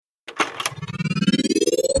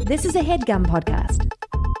This is a HeadGum podcast.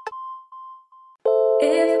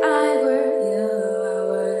 If I were you, I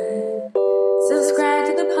would subscribe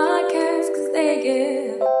to the podcast because they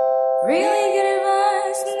give really good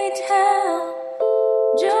advice and they tell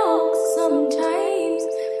jokes sometimes.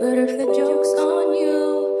 But if the joke's on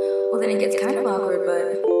you, well, then it gets kind of awkward,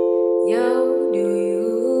 but yo, do you?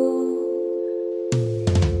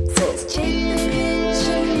 So it's chick the bitch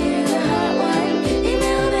and you're the hot one.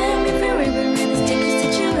 Email them if you're ever in a sticky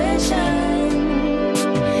situation.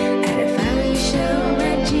 At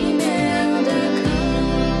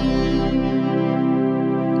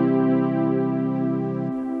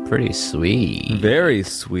ifiryshow@gmail.com. Pretty sweet. Very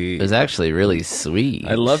sweet. It was actually really sweet.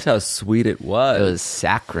 I loved how sweet it was. It was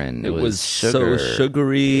saccharine. It was sugar. so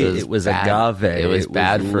sugary. It was bad. agave. It was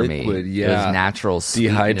bad for liquid. me. Yeah. It was natural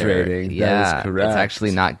sweetener. Dehydrating. Yeah, That is correct. It's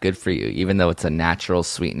actually not good for you. Even though it's a natural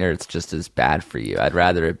sweetener, it's just as bad for you. I'd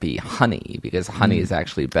rather it be honey because honey is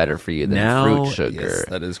actually better for you than fruit sugar. Yes,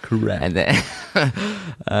 that is correct. And then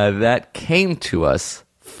that came to us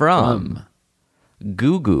from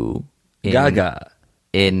Gugu Gaga.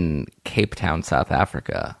 in Cape Town, South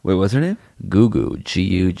Africa. Wait, what's her name? Gugu,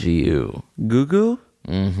 Gugu. Gugu?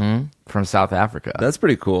 From South Africa. That's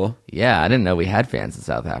pretty cool. Yeah, I didn't know we had fans in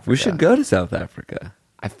South Africa. We should go to South Africa.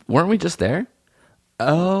 Weren't we just there?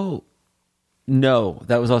 Oh. No,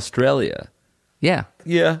 that was Australia. Yeah.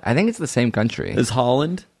 Yeah. I think it's the same country. Is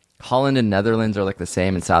Holland? Holland and Netherlands are like the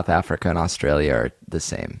same, and South Africa and Australia are the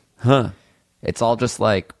same. Huh. It's all just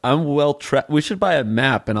like, I'm well tracked. We should buy a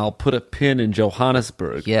map and I'll put a pin in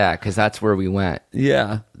Johannesburg. yeah, because that's where we went.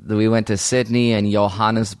 Yeah. We went to Sydney and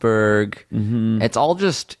Johannesburg. Mm-hmm. It's all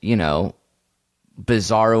just, bizarro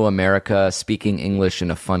America speaking English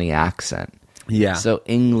in a funny accent. Yeah. So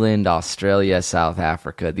England, Australia, South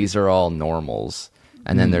Africa, these are all normals.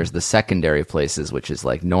 And then there's the secondary places, which is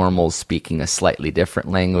like normals speaking a slightly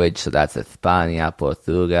different language. So that's España,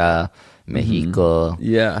 Portugal, Mexico,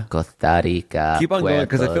 Yeah. Costa Rica. Keep on going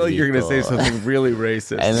because I feel like you're going to say Rico. something really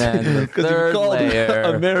racist. And then the 'Cause you third called layer.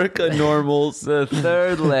 America normals. The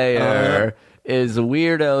third layer is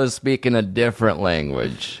weirdos speaking a different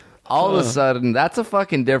language. All of a sudden, that's a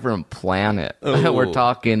fucking different planet. We're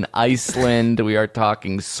talking Iceland. We are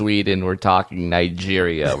talking Sweden. We're talking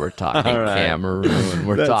Nigeria. We're talking right. Cameroon.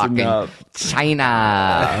 We're That's talking enough.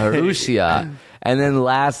 China, Russia. And then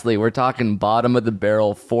lastly, we're talking bottom of the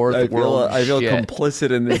barrel, fourth world I feel shit.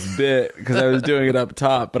 complicit in this bit because I was doing it up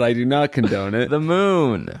top, but I do not condone it. The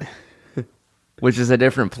moon, which is a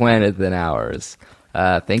different planet than ours.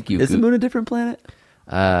 Thank you. Is the moon a different planet?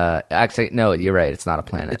 Actually, no, you're right. It's not a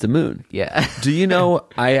planet. It's a moon. Yeah. Do you know,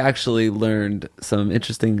 I actually learned some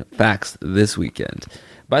interesting facts this weekend.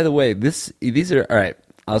 By the way, these are, all right,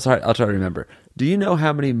 I'll try to remember. Do you know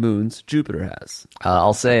how many moons Jupiter has?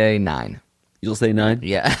 I'll say 9. You'll say 9?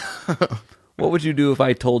 Yeah. What would you do if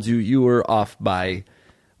I told you you were off by,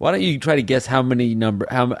 why don't you try to guess how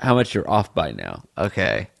much you're off by now?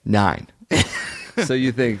 Okay. 9. So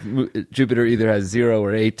you think Jupiter either has 0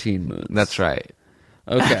 or 18 moons? That's right.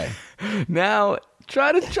 Okay. Now,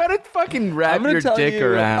 try to fucking wrap your dick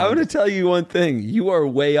around. I'm going to tell you one thing. You are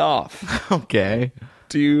way off. Okay.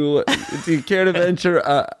 Do you care to venture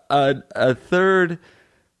a third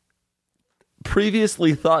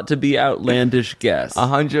previously thought to be outlandish guess?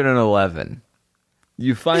 111.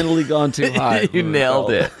 You've finally gone too high. You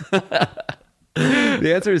nailed it.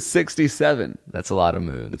 The answer is 67. That's a lot of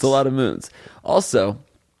moons. It's a lot of moons. Also,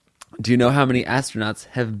 do you know how many astronauts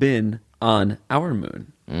have been on our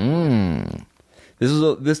moon?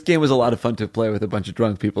 This game was a lot of fun to play with a bunch of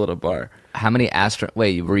drunk people at a bar. How many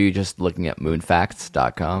Wait, were you just looking at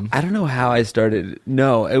moonfacts.com? I don't know how I started.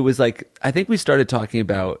 No, it was like, I think we started talking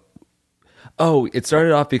about, it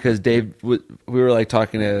started off because Dave, we were like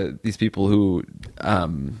talking to these people who,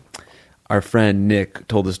 our friend Nick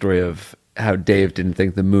told the story of how Dave didn't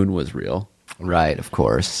think the moon was real. Right, of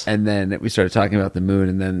course. And then we started talking about the moon,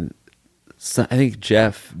 and then I think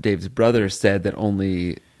Jeff, Dave's brother, said that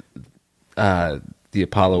only the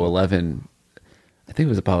Apollo 11, I think it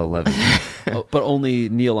was Apollo 11, but only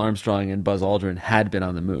Neil Armstrong and Buzz Aldrin had been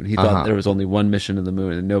on the moon. He thought there was only one mission to the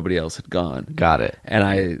moon and nobody else had gone. Got it.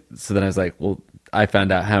 And so then I was like, well, I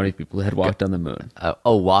found out how many people had walked on the moon.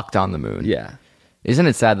 Walked on the moon. Yeah. Isn't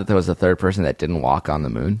it sad that there was a third person that didn't walk on the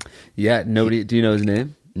moon? Yeah, nobody, do you know his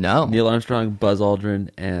name? No. Neil Armstrong, Buzz Aldrin,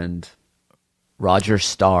 and Roger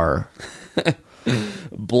Starr.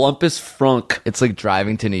 Blumpus Frunk. It's like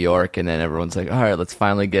driving to New York and then everyone's like, all right, let's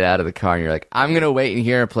finally get out of the car. And you're like, I'm going to wait in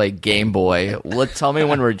here and play Game Boy. Tell me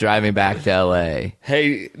when we're driving back to LA.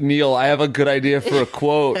 Hey, Neil, I have a good idea for a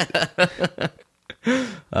quote.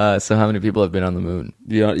 So how many people have been on the moon?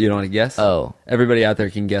 You don't want to guess? Oh. Everybody out there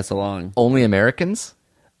can guess along. Only Americans?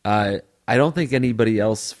 I don't think anybody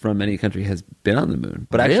else from any country has been on the moon.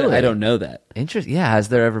 But actually, Really? I don't know that. Interesting. Yeah, has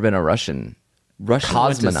there ever been a Russian Went to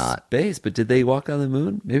cosmonaut? space, but did they walk on the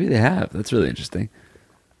moon? Maybe they have. That's really interesting.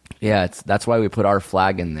 Yeah, that's why we put our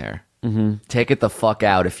flag in there. Mm-hmm. Take it the fuck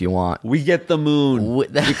out if you want. We get the moon. We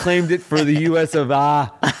claimed it for the U.S. of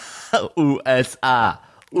A. USA.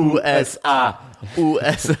 USA.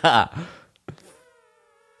 USA.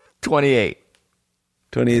 28.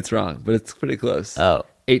 28's wrong, but it's pretty close. Oh.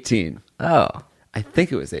 18. Oh. I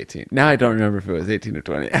think it was 18. Now I don't remember if it was 18 or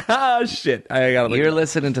 20. Ah, shit. I gotta look. You're it up.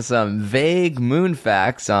 listening to some vague moon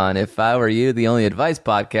facts on If I Were You, the only advice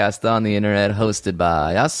podcast on the internet hosted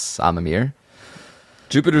by us. I'm Amir.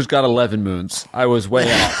 Jupiter's got 11 moons. I was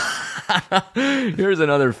way off. Here's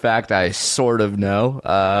another fact I sort of know.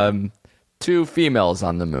 2 females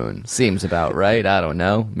on the moon. Seems about right. I don't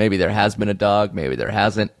know. Maybe there has been a dog. Maybe there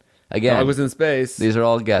hasn't. Again, I was in space. these are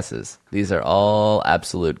all guesses. These are all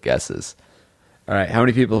absolute guesses. All right. How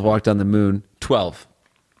many people have walked on the moon? 12.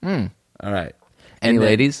 All right. Any And then-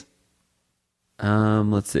 ladies?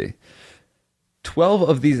 Let's see. 12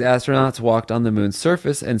 of these astronauts walked on the moon's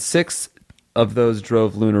surface, and 6 of those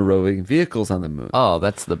drove lunar roving vehicles on the moon. Oh,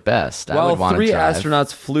 that's the best. I While would want 3 to drive.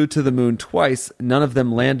 astronauts flew to the moon twice, none of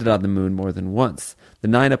them landed on the moon more than once. The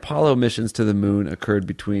 9 Apollo missions to the moon occurred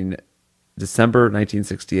between December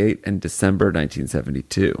 1968 and December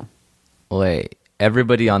 1972. Wait,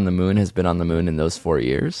 everybody on the moon has been on the moon in those 4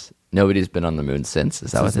 years? Nobody's been on the moon since?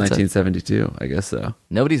 Is that Since what it said? 1972, I guess so.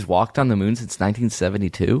 Nobody's walked on the moon since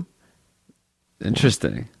 1972?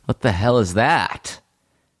 Interesting. What the hell is that?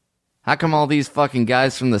 How come all these fucking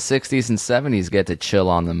guys from the 60s and 70s get to chill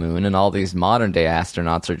on the moon and all these modern day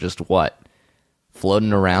astronauts are just what?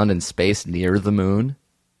 Floating around in space near the moon?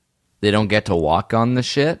 They don't get to walk on the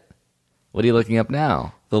shit? What are you looking up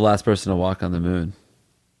now? The last person to walk on the moon.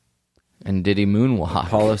 And did he moonwalk?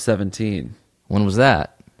 Apollo 17. When was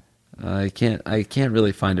that? I can't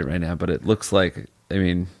really find it right now, but it looks like, I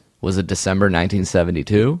mean, Was it December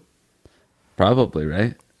 1972? probably,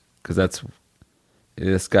 right? Because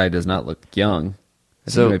this guy does not look young.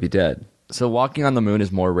 So- He might be dead. So walking on the moon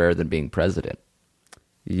is more rare than being president.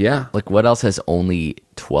 Yeah. Like, what else has only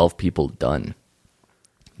 12 people done?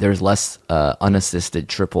 There's less there's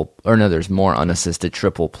more unassisted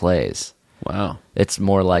triple plays. Wow. It's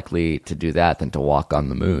more likely to do that than to walk on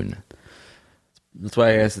the moon. That's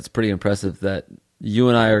why I guess it's pretty impressive that you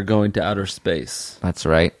and I are going to outer space. That's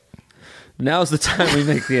right. Now's the time we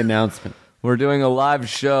make the announcement. We're doing a live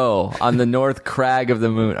show on the North Crag of the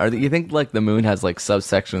moon. You think like the moon has like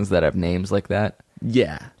subsections that have names like that?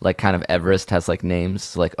 Yeah. Like kind of Everest has like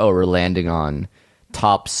names like, oh, we're landing on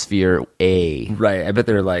top sphere A, Right. I bet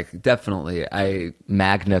they're like, definitely.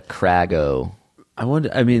 Magna Crago. I wonder,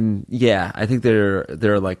 I mean, yeah, I think there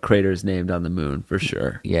are like craters named on the moon for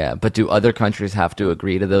sure. Yeah, but do other countries have to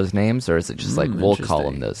agree to those names, or is it just like we'll call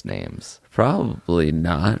interesting. them those names? Probably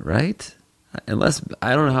not, right? Unless,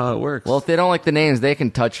 I don't know how it works. Well, if they don't like the names, they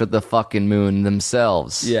can touch the fucking moon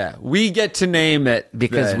themselves. yeah, we get to name it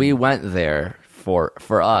Because then. we went there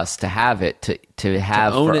for us to have it, to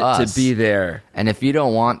have own for it us. to be there. And if you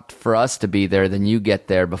don't want for us to be there, then you get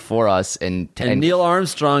there before us. And Neil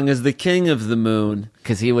Armstrong is the king of the moon.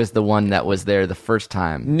 because he was the one that was there the first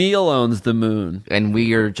time. Neil owns the moon. And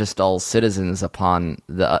we are just all citizens upon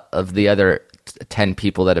the other 10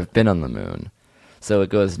 people that have been on the moon. So it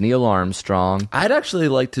goes Neil Armstrong. I'd actually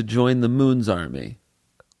like to join the moon's army.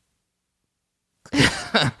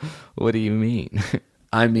 What do you mean?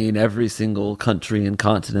 I mean, every single country and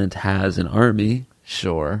continent has an army.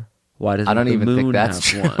 Sure. Why doesn't I don't the even moon think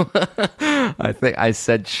that's have true. one? I think I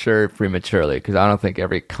said sure prematurely because I don't think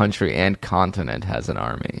every country and continent has an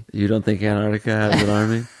army. You don't think Antarctica has an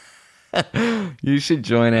army? You should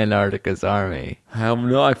join Antarctica's army.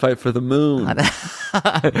 No, I fight for the moon.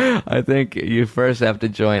 I think you first have to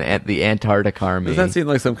join the Antarctic army. Does that seem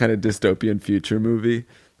like some kind of dystopian future movie?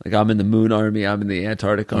 Like I'm in the moon army, I'm in the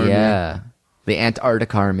Antarctic army. Yeah. The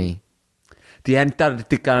Antarctic army. The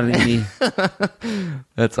Antarctic army.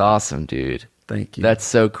 That's awesome, dude. Thank you. That's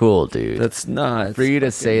so cool, dude. That's not. For you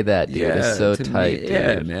to say that, dude, is so to me, tight, dude.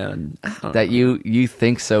 Yeah, man. I don't That you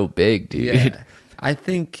think so big, dude. Yeah. I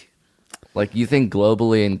think Like you think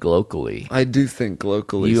globally and locally. I do think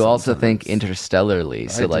locally. You also think sometimes. interstellarly.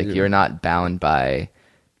 So I like do. you're not bound by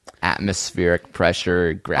atmospheric pressure,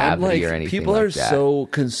 I'm gravity, like, or anything people like are that. so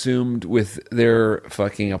consumed with their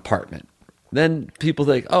fucking apartment. Then people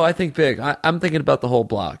think, oh, I think big. I'm thinking about the whole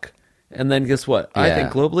block. And then guess what? I Yeah.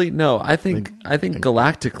 think globally? No, I think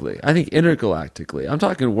galactically. I think intergalactically. I'm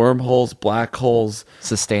talking wormholes, black holes.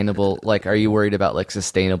 Sustainable, like, are you worried about, like,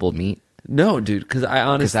 sustainable meat? No, dude, because I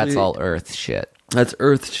honestly... Because that's all Earth shit. That's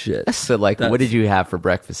Earth shit. So, like, what did you have for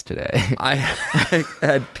breakfast today? I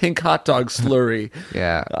had pink hot dog slurry.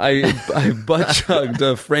 Yeah. I butt chugged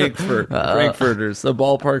a Frankfurters, a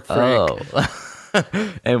ballpark Frank.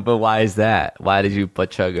 Oh. But why is that? Why did you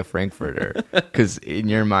butt chug a Frankfurter? Because in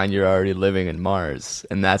your mind, you're already living in Mars,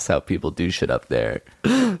 and that's how people do shit up there.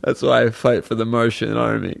 That's why I fight for the Martian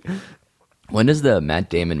army. When does the Matt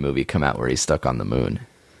Damon movie come out where he's stuck on the moon?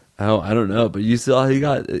 Oh, I don't know, but you saw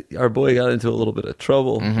our boy got into a little bit of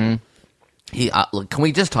trouble. Mm-hmm. Look, can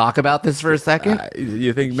we just talk about this for a second?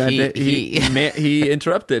 You think he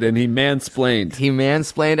interrupted and he mansplained? He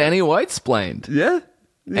mansplained and he white-splained. Yeah.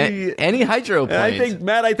 And he hydroplaned.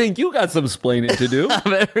 I think you got some splaining to do.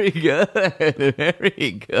 Very good.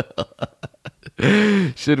 Very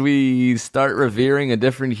good. Should we start revering a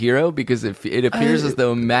different hero? Because it appears as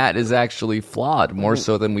though Matt is actually flawed more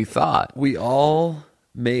so than we thought. We all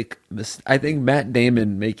make I think Matt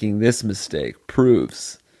Damon making this mistake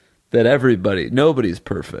proves that nobody's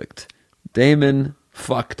perfect. Damon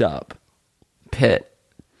fucked up. Pitt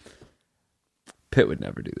would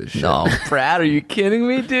never do this shit. No, Brad, are you kidding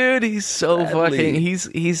me, dude? He's so Bradley. fucking. He's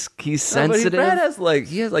sensitive. Brad has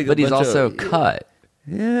he has but he's also cut.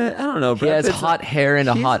 Yeah, I don't know. He has hot hair and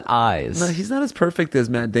hot eyes. No, he's not as perfect as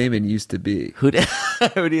Matt Damon used to be. Who do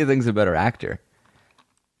you think's a better actor?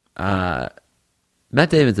 Matt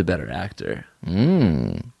Damon's a better actor.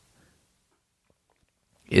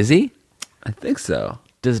 Is he? I think so.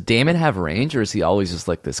 Does Damon have range, or is he always just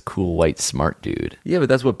like this cool, white, smart dude? Yeah, but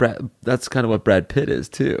that's kind of what Brad Pitt is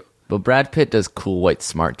too. But Brad Pitt does cool, white,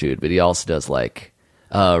 smart dude, but he also does like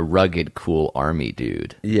rugged, cool army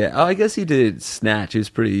dude. Yeah. Oh, I guess he did Snatch. He was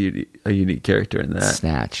a unique character in that.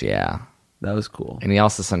 Snatch, yeah. That was cool. And he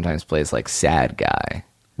also sometimes plays like sad guy.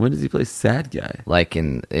 When does he play sad guy? Like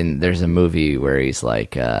in there's a movie where he's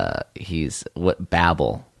like Babel.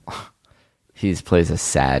 He plays a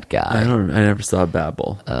sad guy. I never saw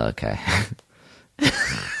Babel. Okay.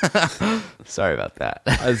 Sorry about that.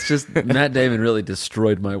 It's just Matt Damon really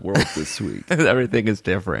destroyed my world this week. Everything is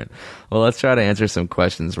different. Well, let's try to answer some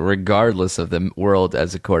questions regardless of the world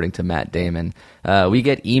as according to Matt Damon. We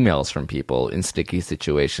get emails from people in sticky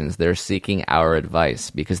situations. They're seeking our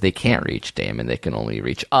advice because they can't reach Damon. They can only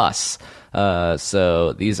reach us.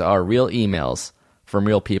 So these are real emails from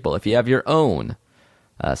real people. If you have your own,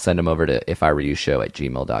 send them over to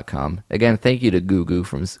ifiwereyoushow@gmail.com. Again, thank you to Gugu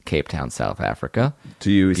from Cape Town, South Africa.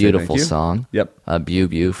 Do you say Beautiful thank you? song. Yep. Bew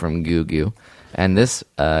Bew from Gugu. And this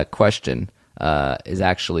question is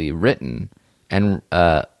actually written and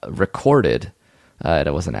recorded.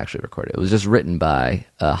 It wasn't actually recorded. It was just written by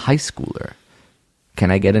a high schooler.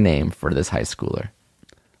 Can I get a name for this high schooler?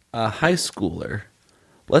 A high schooler.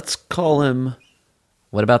 Let's call him...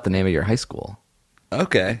 What about the name of your high school?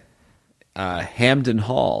 Okay. Hamden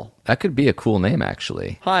Hall. That could be a cool name,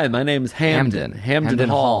 actually. Hi, my name's Hamden. Hamden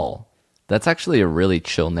Hall. That's actually a really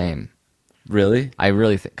chill name. Really? I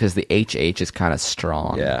really think, because the HH is kind of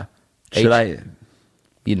strong. Yeah. Should I...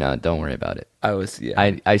 You know, don't worry about it.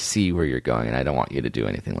 Yeah. I see where you're going, and I don't want you to do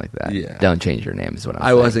anything like that. Yeah. Don't change your name is what I'm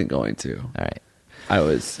saying. I wasn't going to. All right. I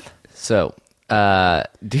was... So,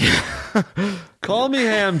 do you... Call me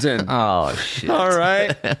Hamden. Oh, shit. All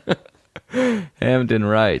right. Hamden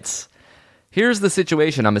writes, here's the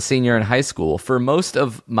situation. I'm a senior in high school. For most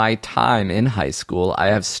of my time in high school, I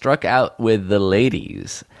have struck out with the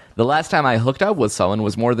ladies. The last time I hooked up with someone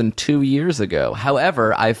was more than 2 years ago.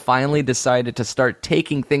 However, I finally decided to start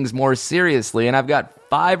taking things more seriously, and I've got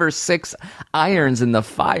 5 or 6 irons in the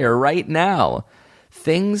fire right now.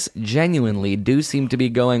 Things genuinely do seem to be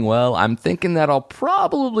going well. I'm thinking that I'll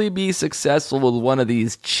probably be successful with one of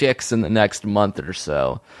these chicks in the next month or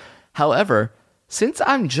so. However, since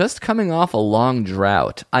I'm just coming off a long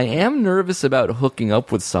drought, I am nervous about hooking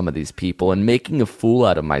up with some of these people and making a fool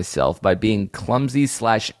out of myself by being clumsy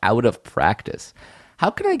 / out of practice. How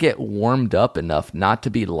can I get warmed up enough not to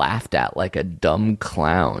be laughed at like a dumb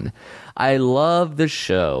clown? I love the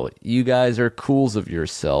show. You guys are cools of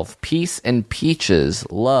yourself. Peace and peaches.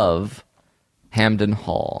 Love, Hamden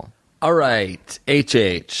Hall. All right.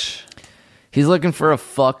 HH. He's looking for a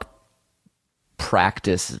fuck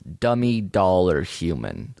practice dummy dollar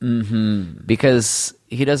human. Mm-hmm. Because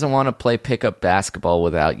he doesn't want to play pickup basketball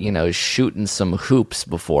without, shooting some hoops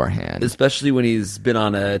beforehand. Especially when he's been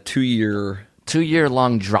on a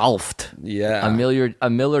 2-year-long drought. Yeah. A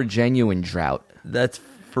Miller Genuine drought. That's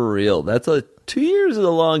for real. 2 years is a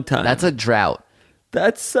long time. That's a drought.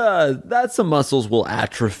 some muscles will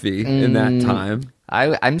atrophy in that time.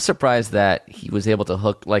 I'm surprised that he was able to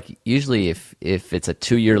hook. Like usually, if it's a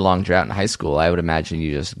 2-year long drought in high school, I would imagine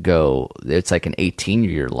you just go. It's like an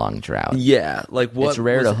 18-year long drought. Yeah, like what? It's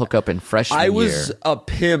rare to hook up in freshman year. I was a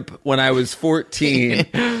pimp when I was 14.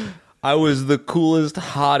 I was the coolest,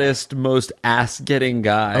 hottest, most ass-getting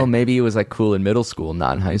guy. Oh, maybe it was like cool in middle school,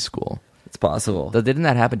 not in high school. It's possible. Didn't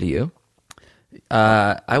that happen to you?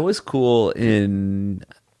 I was cool in.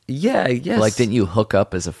 Yeah, I guess. Like, didn't you hook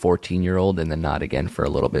up as a 14-year-old and then not again for a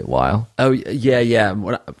little bit while? Oh, yeah.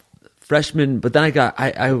 Freshman, but then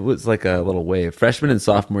I was like a little wave. Freshman and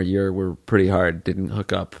sophomore year were pretty hard. Didn't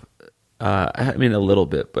hook up. I mean, a little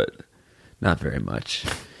bit, but not very much.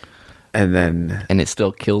 And it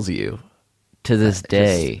still kills you to this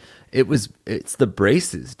day. It's the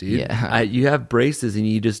braces, dude. Yeah. You have braces and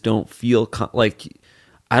you just don't feel like.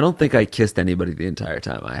 I don't think I kissed anybody the entire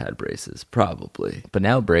time I had braces, probably. But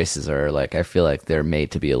now braces are like, I feel like they're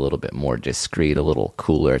made to be a little bit more discreet, a little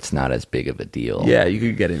cooler. It's not as big of a deal. Yeah, you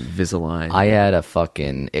could get Invisalign. I had a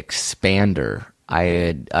fucking expander. I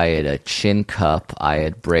had a chin cup. I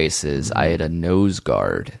had braces. I had a nose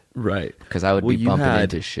guard. Right. Because I would be bumping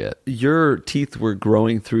into shit. Your teeth were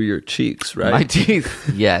growing through your cheeks, right? My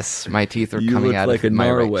teeth, yes. My teeth were coming out like of a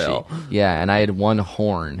my right narwhal. cheek. Yeah, and I had one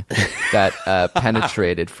horn that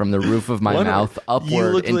penetrated from the roof of my mouth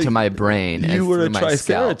upward into my brain. You were a my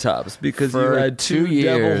scalp. Triceratops because For you had 2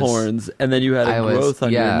 years, devil horns and then you had a growth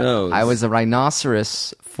on your nose. I was a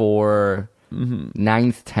rhinoceros for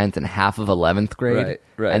 9th, 10th, and half of 11th grade.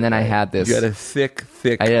 Right. And then I had this. You had a thick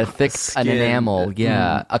I had a thick skin. an enamel,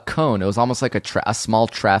 a cone. It was almost like a small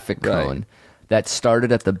traffic cone that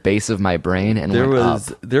started at the base of my brain and went up.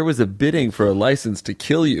 There was a bidding for a license to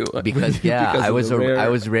kill you Because I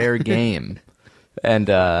was rare game, and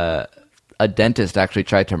a dentist actually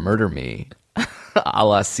tried to murder me, a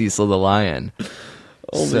la Cecil the Lion.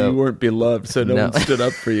 Only you weren't beloved, so no one stood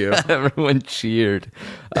up for you. Everyone cheered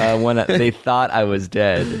when they thought I was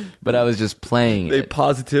dead, but I was just playing They it.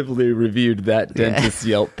 positively reviewed that dentist's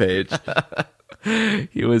Yelp page.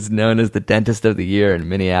 He was known as the dentist of the year in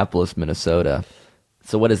Minneapolis, Minnesota.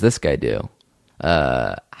 So what does this guy do?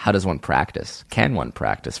 How does one practice? Can one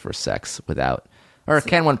practice for sex without... Or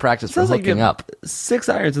can one practice for Sounds like hooking you have up? 6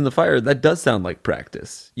 irons in the fire. That does sound like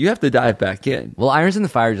practice. You have to dive back in. Well, irons in the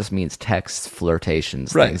fire just means texts,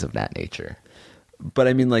 flirtations, things of that nature. But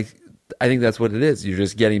I mean, like, I think that's what it is. You're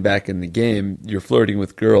just getting back in the game. You're flirting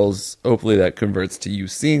with girls. Hopefully that converts to you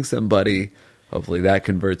seeing somebody. Hopefully that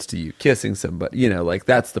converts to you kissing somebody. You know, like,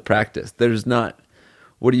 that's the practice. There's not...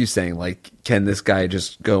 What are you saying? Like, can this guy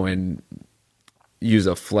just go and use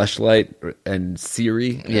a fleshlight and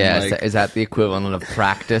Siri? Yeah, is that the equivalent of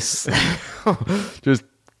practice? Just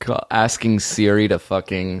asking Siri to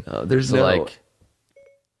fucking... there's no... like,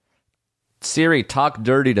 Siri, talk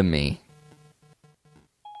dirty to me.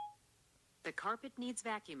 The carpet needs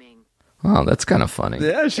vacuuming. Oh, that's kind of funny.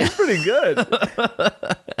 Yeah, she's pretty good.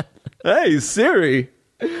 Hey, Siri.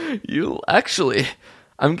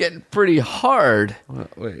 I'm getting pretty hard.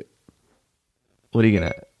 Wait. What are you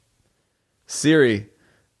gonna... Siri,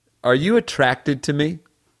 are you attracted to me?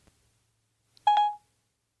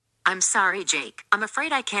 I'm sorry, Jake. I'm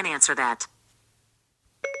afraid I can't answer that.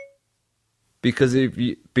 Because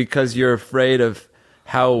you're afraid of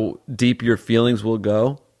how deep your feelings will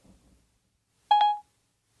go?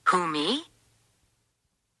 Who, me?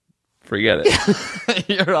 Forget it.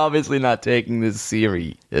 You're obviously not taking this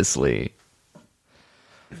seriously.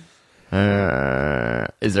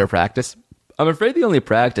 Is there practice? I'm afraid the only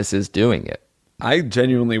practice is doing it. I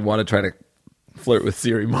genuinely want to try to flirt with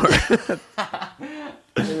Siri more. I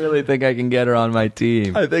really think I can get her on my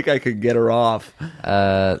team. I think I could get her off.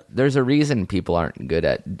 There's a reason people aren't good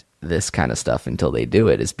at this kind of stuff until they do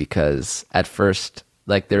it, is because at first,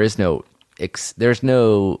 like, there's no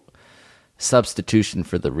substitution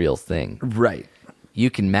for the real thing. Right.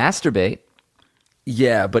 You can masturbate.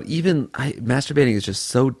 Yeah, but masturbating is just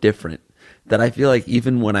so different that I feel like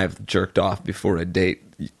even when I've jerked off before a date,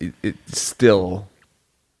 it's still,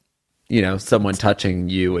 someone touching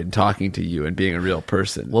you and talking to you and being a real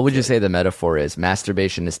person. What would you say the metaphor is?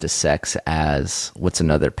 Masturbation is to sex as... What's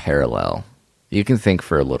another parallel? You can think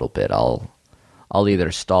for a little bit. I'll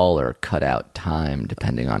either stall or cut out time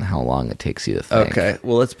depending on how long it takes you to think. Okay,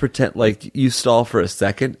 well, let's pretend like you stall for a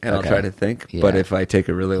second and I'll try to think. Yeah. But if I take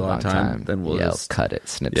a really long time, then we'll I'll just... cut it.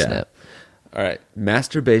 Snip. All right.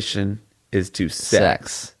 Masturbation is to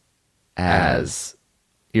sex as...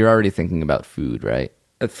 You're already thinking about food, right?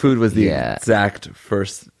 Food was the exact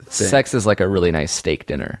first thing. Sex is like a really nice steak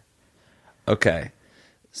dinner. Okay.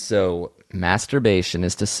 So... Masturbation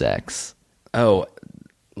is to sex Oh,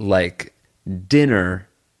 like dinner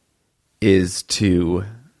is to.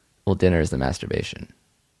 Well, dinner is the masturbation.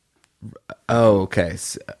 Oh, okay.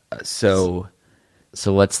 So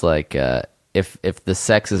So what's like if the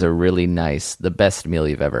sex is a really nice, the best meal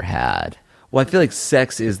you've ever had? well, I feel like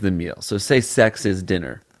sex is the meal. So say sex is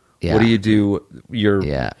dinner. Yeah. What do you do? You're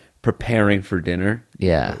Yeah. preparing for dinner.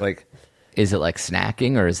 Yeah. Like Is it like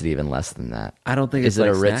snacking, or is it even less than that? I don't think Is it's it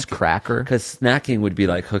like a Ritz snacking. cracker? Because snacking would be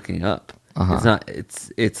like hooking up. It's not.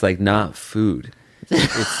 It's like not food.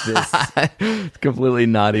 It's this. It's completely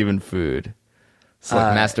not even food. So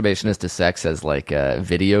like masturbation is to sex as like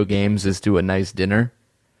video games is to a nice dinner.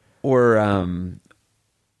 Or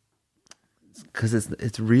because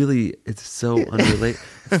it's so unrelated.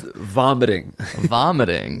 It's vomiting.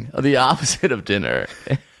 Vomiting, the opposite of dinner.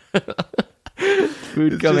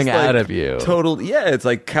 Food It's coming just, like, out of you. Total. Yeah, it's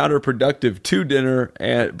like counterproductive to dinner,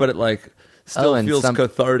 but it like still and feels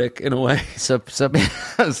cathartic in a way. So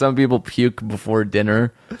some people puke before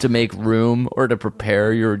dinner to make room or to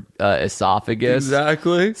prepare your esophagus.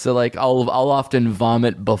 Exactly. So like I'll often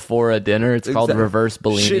vomit before a dinner. It's called reverse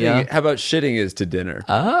bulimia. Shitting, how about shitting is to dinner?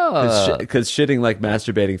 Oh, Because shitting, like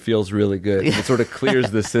masturbating, feels really good. It sort of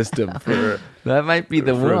clears the system for. that might be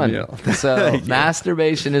the For a one. meal. So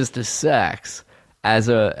masturbation is to sex, as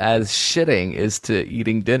shitting is to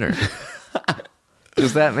eating dinner.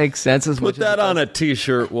 Does that make sense? Put that on a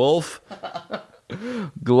t-shirt, Wolf.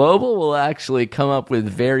 Global will actually come up with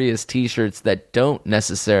various T-shirts that don't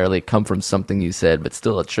necessarily come from something you said, but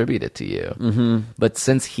still attribute it to you. Mm-hmm. But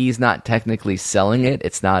since he's not technically selling it,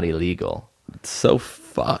 it's not illegal. It's so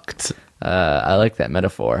fucked. I like that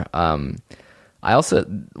metaphor. I also,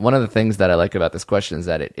 one of the things that I like about this question is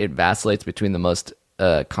that it vacillates between the most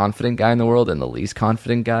confident guy in the world and the least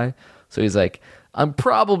confident guy. So he's like, I'm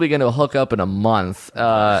probably going to hook up in a month.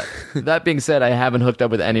 That being said, I haven't hooked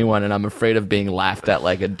up with anyone, and I'm afraid of being laughed at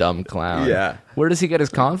like a dumb clown. Yeah. Where does he get his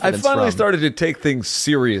I confidence finally from? started to take things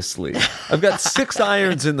seriously. I've got 6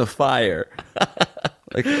 irons in the fire.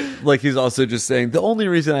 Like he's also just saying, the only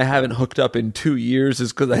reason I haven't hooked up in 2 years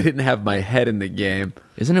is because I didn't have my head in the game.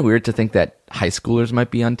 Isn't it weird to think that high schoolers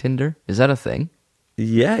might be on Tinder? Is that a thing?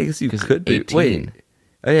 Yeah, I guess you could be. 18. Wait.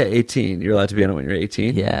 Oh, yeah, 18. You're allowed to be on it when you're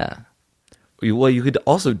 18? Yeah. Well, you could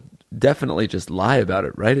also definitely just lie about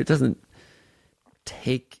it, right? It doesn't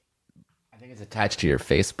take... I think it's attached to your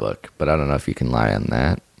Facebook, but I don't know if you can lie on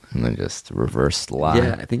that. And then just reverse lie.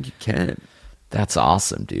 Yeah, I think you can. That's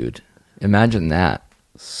awesome, dude. Imagine that.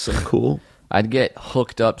 So cool. I'd get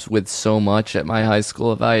hooked up with so much at my high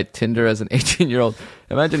school if I had Tinder as an 18-year-old.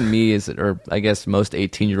 Imagine me or I guess most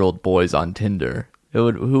 18-year-old boys on Tinder.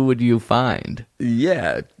 Who would you find?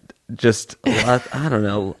 Yeah, just a lot, I don't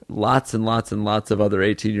know, lots and lots and lots of other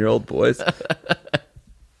 18-year-old boys.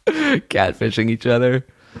 Catfishing each other.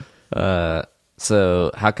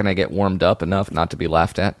 So how can I get warmed up enough not to be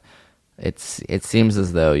laughed at? It seems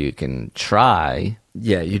as though you can try.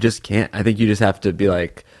 Yeah, you just can't. I think you just have to be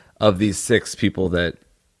like, of these 6 people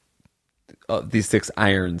these 6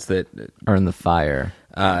 irons that Or in the fire.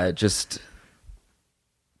 just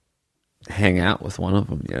hang out with one of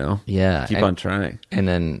them, you know? Yeah. Keep on trying. And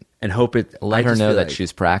then And hope it... let I her just know feel that like-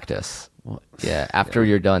 she's practice. Yeah. After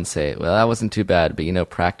you're done, say, well, that wasn't too bad, but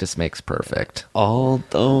practice makes perfect. All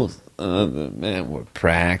those other men were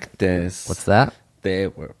practice. What's that? They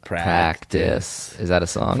were Practice. Is that a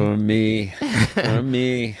song? For me. For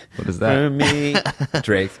me. What is that? For me.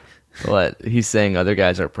 Drake. What? He's saying other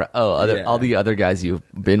guys are Yeah. all the other guys you've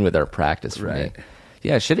been with are practice for Right. me.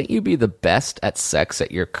 Yeah, shouldn't you be the best at sex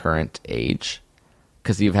at your current age?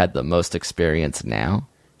 Because you've had the most experience now.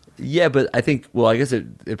 Yeah, but I think, well, I guess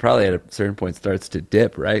it probably at a certain point starts to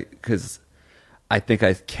dip, right? Because I think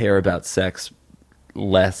I care about sex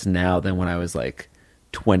less now than when I was like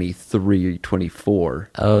 23, 24.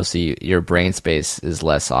 Oh, so your brain space is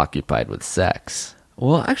less occupied with sex.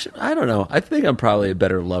 Well, actually, I don't know. I think I'm probably a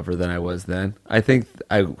better lover than I was then. I think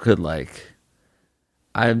I could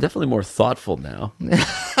I'm definitely more thoughtful now.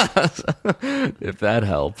 If that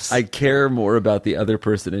helps. I care more about the other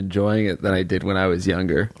person enjoying it than I did when I was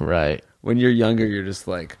younger. Right. When you're younger, you're just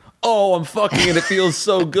like, oh, I'm fucking and it feels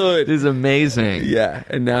so good. It is amazing. Yeah,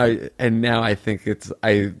 and now I think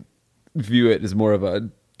I view it as more of a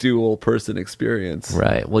dual person experience.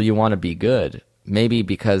 Right. Well, you want to be good. Maybe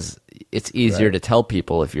because it's easier to tell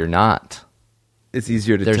people if you're not. It's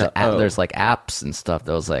easier to There's tell. there's like apps and stuff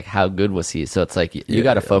that was like, how good was he? So it's like you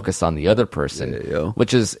got to focus on the other person, Yeah.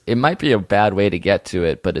 which is, it might be a bad way to get to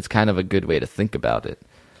it, but it's kind of a good way to think about it.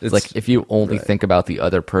 It's like if you only think about the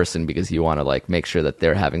other person because you want to like make sure that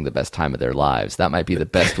they're having the best time of their lives, that might be the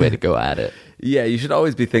best way to go at it. Yeah, you should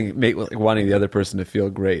always be wanting the other person to feel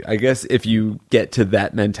great. I guess if you get to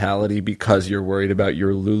that mentality because you're worried about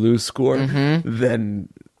your Lulu score, then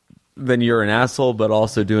you're an asshole, but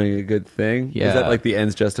also doing a good thing. Yeah. Is that like the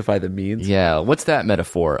ends justify the means? Yeah, what's that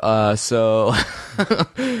metaphor? So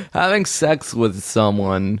having sex with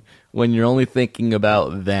someone when you're only thinking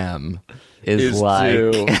about them is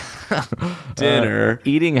like dinner.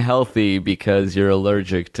 Eating healthy because you're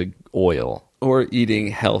allergic to oil. Or eating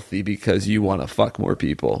healthy because you want to fuck more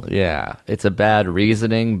people. Yeah, it's a bad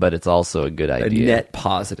reasoning, but it's also a good idea. A net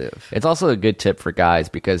positive. It's also a good tip for guys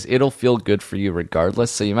because it'll feel good for you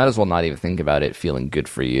regardless. So you might as well not even think about it feeling good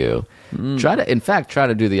for you. Try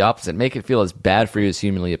to do the opposite. Make it feel as bad for you as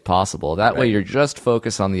humanly possible. That way you're just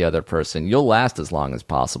focused on the other person. You'll last as long as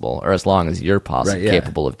possible, or as long as you're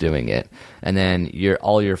capable of doing it. And then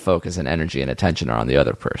all your focus and energy and attention are on the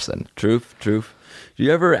other person. Truth. Do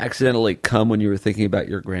you ever accidentally come when you were thinking about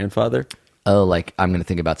your grandfather? Oh, like I'm going to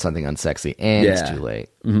think about something unsexy and it's too late.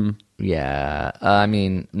 Mm-hmm. Yeah. I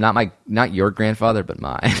mean, not your grandfather, but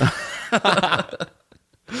mine.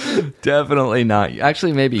 Definitely not.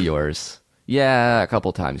 Actually, maybe yours. Yeah, a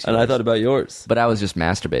couple times. And I thought about yours. But I was just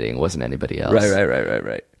masturbating. It wasn't anybody else.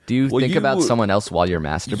 Right. Do you think about someone else while you're You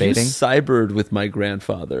masturbating? cybered with my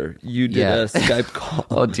grandfather. You did a Skype call.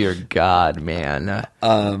 Oh, dear God, man.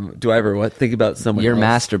 Do I ever think about someone You're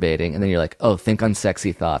else? masturbating, and then you're like, oh, think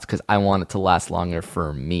unsexy thoughts, because I want it to last longer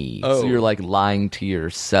for me. Oh. So you're like lying to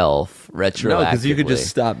yourself retroactively. No, because you could just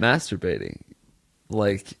stop masturbating.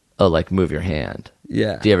 Like, move your hand.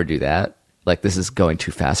 yeah. Do you ever do that? Like, this is going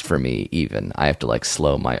too fast for me, even. I have to, like,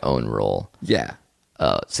 slow my own roll. Yeah.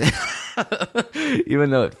 Oh, even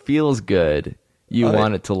though it feels good, you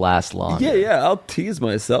want it to last longer. Yeah, I'll tease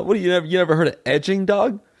myself. What, you never heard of edging,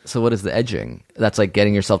 dog? So what is the edging? That's like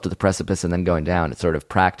getting yourself to the precipice and then going down. It's sort of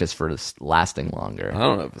practice for this lasting longer. I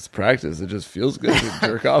don't know if it's practice. It just feels good to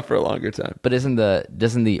jerk off for a longer time. But doesn't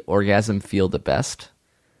the orgasm feel the best?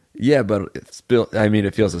 Yeah, but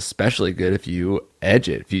it feels especially good if you edge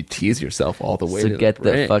it, if you tease yourself all the way to get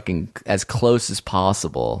the brink. fucking as close as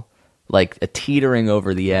possible, like a teetering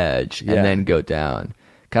over the edge, and then go down.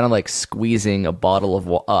 Kind of like squeezing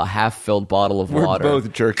a half-filled bottle of water. We're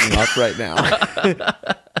both jerking off right now.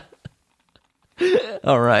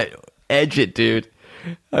 All right, edge it, dude.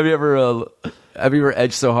 Have you ever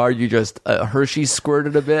edged so hard you just Hershey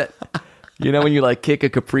squirted a bit? You know when you like kick a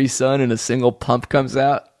Capri Sun and a single pump comes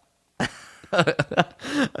out? I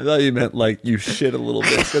thought you meant like you shit a little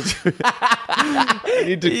bit because I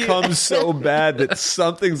need to come so bad that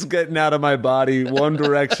something's getting out of my body one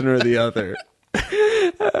direction or the other.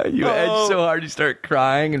 You edge so hard you start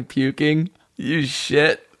crying and puking. You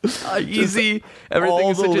shit. Easy. Everything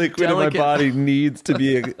All is the such liquid a in my delicate body needs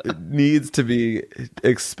to be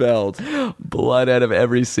expelled. blood out of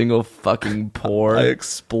every single fucking pore. I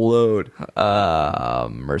explode.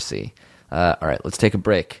 Mercy. All right, let's take a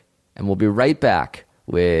break, and we'll be right back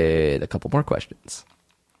with a couple more questions.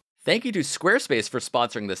 Thank you to Squarespace for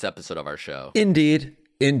sponsoring this episode of our show. Indeed.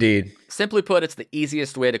 Simply put, it's the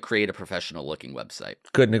easiest way to create a professional-looking website.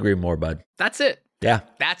 Couldn't agree more, bud. That's it. Yeah.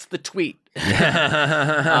 That's the tweet.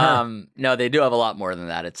 No, they do have a lot more than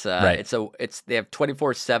that. It's Right. They have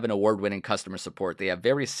 24/7 award-winning customer support. They have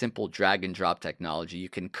very simple drag and drop technology. You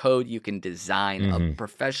can code, you can design a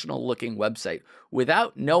professional-looking website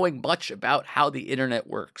without knowing much about how the internet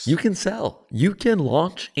works. You can sell. You can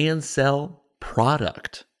launch and sell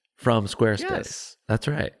product from Squarespace. Yes. That's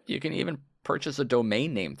right. You can even purchase a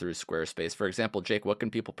domain name through Squarespace. For example, Jake, what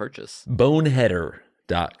can people purchase?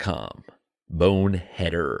 Boneheader.com.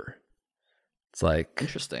 Boneheader. It's like,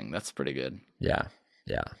 Interesting. That's pretty good. yeah.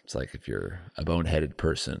 It's like if you're a boneheaded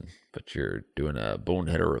person, but you're doing a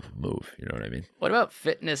boneheader move. You know what I mean? What about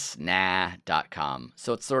fitnessnah.com?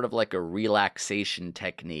 So it's sort of like a relaxation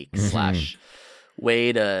technique slash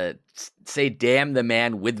way to say damn the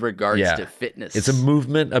man with regards to fitness. It's a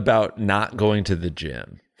movement about not going to the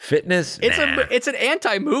gym. Fitness. It's an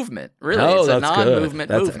anti-movement, really. Oh, it's a that's non-movement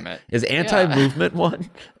good. movement. Is anti-movement one?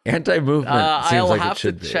 Anti-movement seems I'll like have it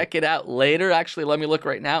should to be. check it out later. Actually, let me look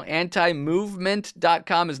right now.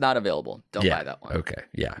 Antimovement.com is not available. Don't buy that one. Okay.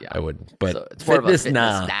 Yeah, I wouldn't. But So it's more of a fitness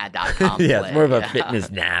nah. fitnessnah.com Yeah, it's more of a play. fitness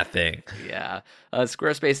nah thing. Yeah.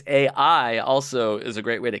 Squarespace AI also is a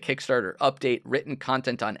great way to kickstart or update written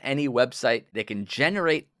content on any website. They can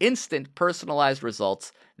generate instant personalized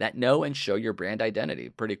results that know and show your brand identity.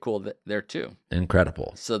 Pretty cool there too.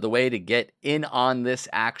 Incredible. So the way to get in on this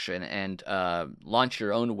action and launch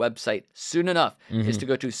your own website soon enough is to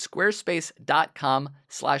go to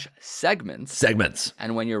squarespace.com/segments. Segments.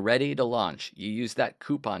 And when you're ready to launch, you use that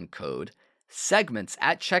coupon code segments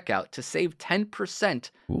at checkout to save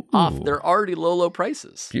 10% off their already low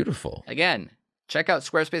prices. Beautiful. Again, check out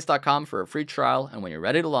squarespace.com for a free trial. And when you're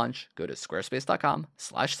ready to launch, go to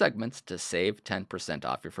squarespace.com/segments to save 10%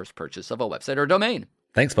 off your first purchase of a website or domain.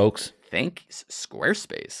 Thanks, folks. Thanks,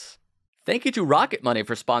 Squarespace. Thank you to Rocket Money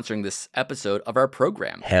for sponsoring this episode of our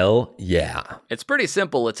program. Hell yeah. It's pretty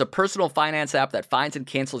simple. It's a personal finance app that finds and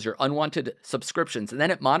cancels your unwanted subscriptions, and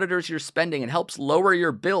then it monitors your spending and helps lower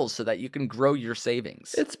your bills so that you can grow your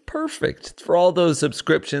savings. It's perfect. It's for all those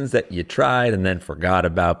subscriptions that you tried and then forgot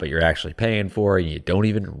about, but you're actually paying for and you don't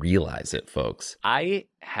even realize it, folks. I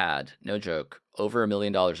had, no joke, over $1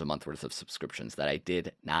 million a month worth of subscriptions that I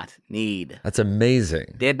did not need. That's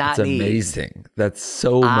amazing. Did not That's need. amazing. That's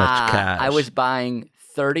so much cash. I was buying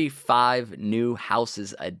 35 new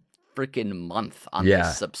houses a freaking month on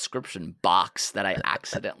this subscription box that I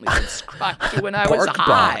accidentally subscribed to when I was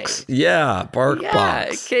high. Box. Yeah, Bark Yeah,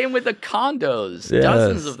 Box. it came with the condos, Yes.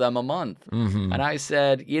 dozens of them a month. And I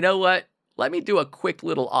said, you know what? Let me do a quick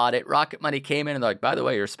little audit. Rocket Money came in and they're like, by the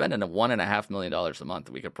way, you're spending $1.5 million a month.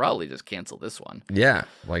 We could probably just cancel this one. Yeah,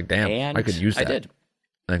 like damn, And I could use that. I did.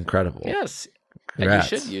 Incredible. Yes.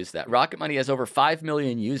 Congrats. And you should use that. Rocket Money has over 5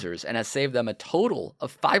 million users and has saved them a total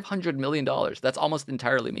of $500 million. That's almost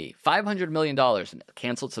entirely me. $500 million in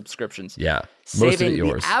canceled subscriptions. Yeah, most of it Saving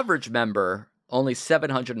yours. the average member only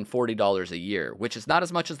 $740 a year, which is not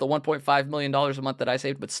as much as the $1.5 million a month that I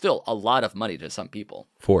saved, but still a lot of money to some people.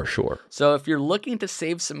 For sure. So if you're looking to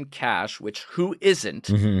save some cash, which who isn't,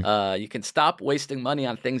 you can stop wasting money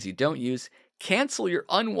on things you don't use. Cancel your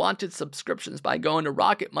unwanted subscriptions by going to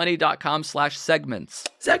rocketmoney.com/segments.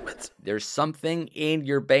 Segments. There's something in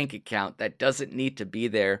your bank account that doesn't need to be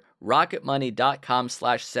there.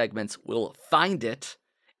 Rocketmoney.com/segments will find it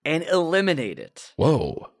and eliminate it.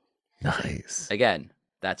 Whoa. Nice. Again,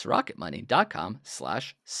 that's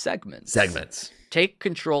rocketmoney.com/segments. Segments. Take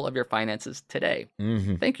control of your finances today.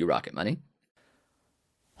 Thank you, Rocket Money.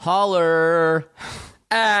 Holler.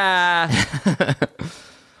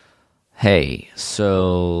 Hey,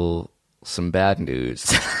 so some bad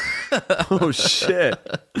news. Oh shit!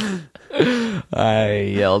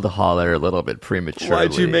 I yelled holler a little bit prematurely.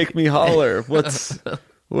 Why'd you make me holler? What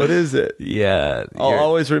is it? Yeah. I'll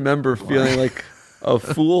always remember feeling like a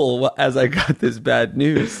fool as I got this bad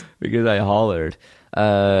news. Because I hollered.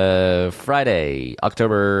 Thursday,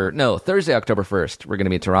 October 1st, we're going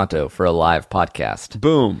to be in Toronto for a live podcast.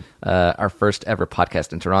 Boom. Our first ever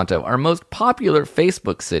podcast in Toronto, our most popular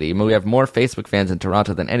Facebook city. I mean, we have more Facebook fans in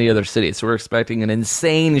Toronto than any other city, so we're expecting an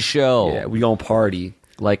insane show. Yeah, we gonna party.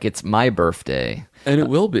 Like it's my birthday. And it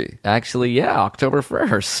will be. Actually, yeah, October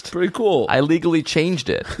 1st. Pretty cool. I legally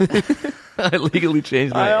changed it. I legally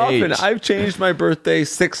changed my age. I've changed my birthday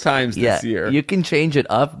 6 times this year. You can change it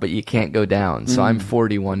up, but you can't go down. So I'm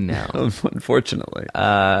 41 now. Unfortunately.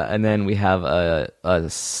 And then we have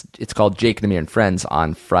it's called Jake and Amir and Friends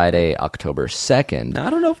on Friday, October 2nd. Now,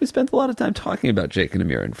 I don't know if we spent a lot of time talking about Jake and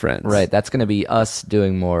Amir and Friends. Right, that's going to be us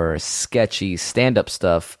doing more sketchy stand-up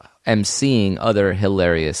stuff, emceeing other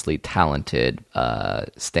hilariously talented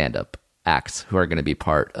stand-up acts who are going to be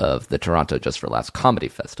part of the Toronto Just for Laughs Comedy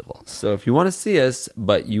Festival. So if you want to see us,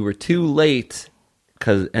 but you were too late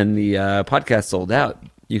and the podcast sold out,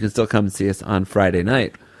 you can still come and see us on Friday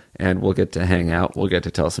night. And we'll get to hang out. We'll get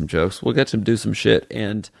to tell some jokes. We'll get to do some shit.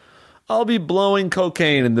 And I'll be blowing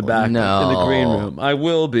cocaine in the back in the green room. I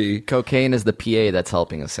will be. Cocaine is the PA that's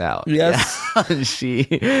helping us out. Yes. and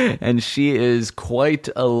she is quite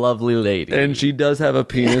a lovely lady. And she does have a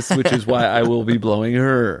penis, which is why I will be blowing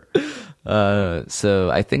her.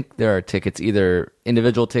 So I think there are tickets, either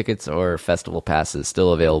individual tickets or festival passes,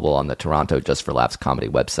 still available on the Toronto Just for Laughs comedy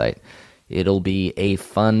website. It'll be a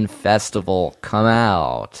fun festival. Come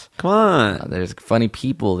out. Come on. There's funny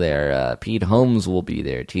people there. Pete Holmes will be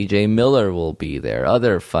there. TJ Miller will be there.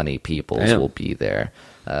 Other funny peoples will be there.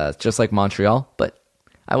 Just like Montreal, but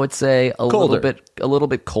I would say a little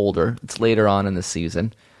bit colder. It's later on in the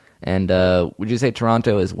season. And would you say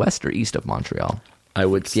Toronto is west or east of Montreal? I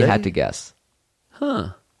would If say. you had to guess.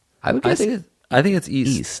 Huh. I would guess I think it's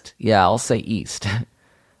east. east. Yeah, I'll say east.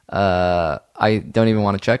 I don't even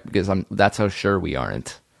want to check because that's how sure we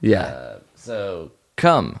aren't. Yeah. So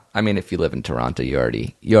come. I mean, if you live in Toronto, you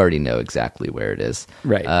already know exactly where it is.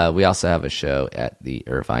 Right. We also have a show at the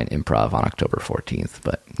Irvine Improv on October 14th,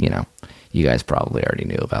 but, you guys probably already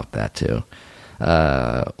knew about that too.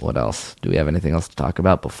 What else? Do we have anything else to talk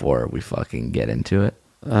about before we fucking get into it?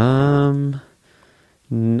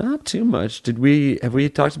 Not too much. Have we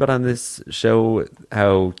talked about on this show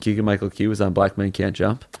how Keegan-Michael Key was on Black Men Can't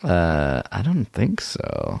Jump? I don't think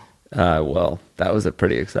so. Well, that was a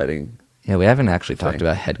pretty exciting. Yeah, we haven't actually talked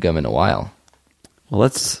about HeadGum in a while. Well,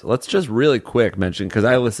 let's just really quick mention, because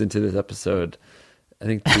I listened to this episode, I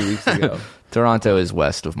think 2 weeks ago. Toronto is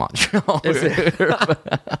west of Montreal.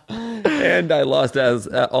 And I lost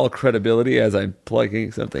all credibility as I'm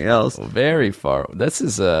plugging something else. Very far. This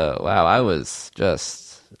is wow. I was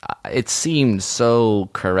just. It seemed so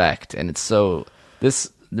correct, and it's so.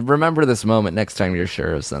 Remember this moment next time you're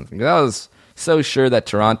sure of something. I was so sure that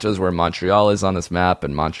Toronto's where Montreal is on this map,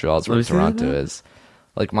 and Montreal's where Toronto is.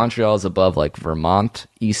 Like Montreal is above like Vermont,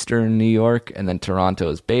 eastern New York, and then Toronto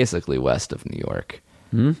is basically west of New York.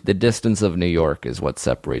 The distance of New York is what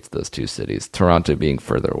separates those two cities, Toronto being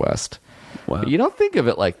further west. Wow. But you don't think of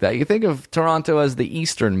it like that. You think of Toronto as the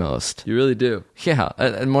easternmost. You really do. Yeah,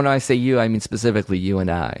 and when I say you, I mean specifically you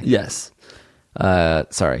and I. Yes.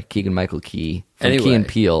 Sorry, Keegan-Michael Key from Key and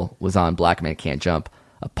Peele was on Black Man Can't Jump,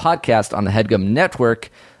 a podcast on the HeadGum Network.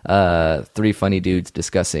 3 funny dudes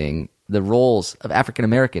discussing the roles of African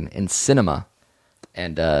American in cinema,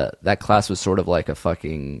 and that class was sort of like a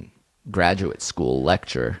fucking graduate school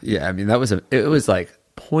lecture. Yeah, I mean it was like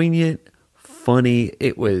poignant, funny.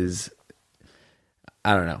 It was,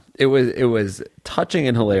 I don't know. It was touching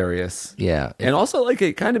and hilarious. Yeah, and also like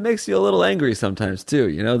it kind of makes you a little angry sometimes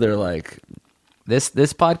too. They're like, this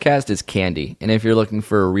podcast is candy, and if you're looking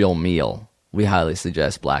for a real meal, we highly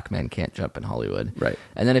suggest Black Men Can't Jump in Hollywood. Right.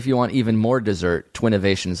 And then if you want even more dessert,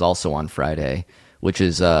 Twinnovation is also on Friday, which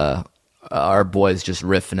is our boys just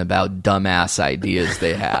riffing about dumbass ideas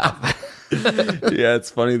they have. Yeah,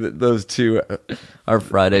 it's funny that those two, our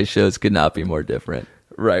Friday shows could not be more different.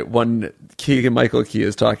 Right. One, Keegan-Michael Key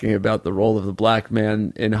is talking about the role of the black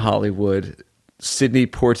man in Hollywood. Sidney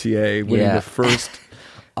Poitier winning the first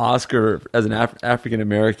Oscar as an African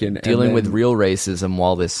American, dealing with real racism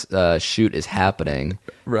while this shoot is happening.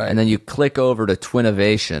 Right. And then you click over to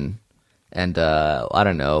Twinnovation, and I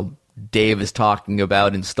don't know, Dave is talking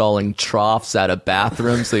about installing troughs at a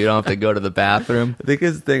bathroom so you don't have to go to the bathroom. I think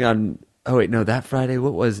his thing on, that Friday,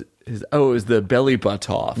 what was his, it was the belly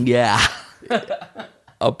button off. Yeah.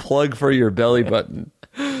 A plug for your belly button.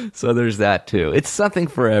 So there's that too. It's something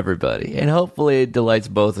for everybody, and hopefully it delights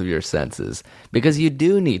both of your senses, because you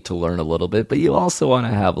do need to learn a little bit, but you also want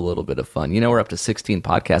to have a little bit of fun. We're up to 16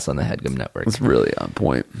 podcasts on the HeadGum Network. It's really on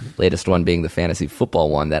point. Latest one being the fantasy football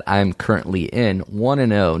one that I'm currently in,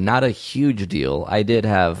 1-0. Not a huge deal. I did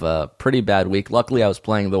have a pretty bad week. Luckily, I was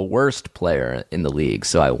playing the worst player in the league,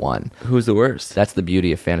 so I won. Who's the worst? That's the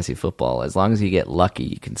beauty of fantasy football. As long as you get lucky,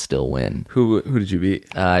 you can still win. Who did you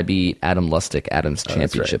beat? I beat Adam Lustig, Adam's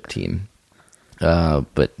championship team.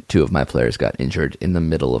 But 2 of my players got injured in the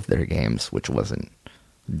middle of their games, which wasn't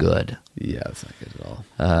good. Yeah, that's not good at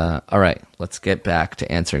all. All right, let's get back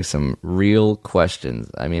to answering some real questions.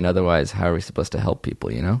 I mean, otherwise, how are we supposed to help people,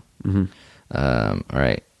 Mm-hmm. All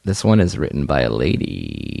right, this one is written by a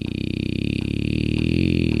lady.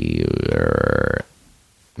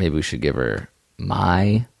 Maybe we should give her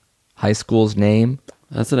my high school's name.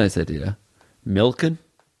 That's a nice idea. Milken?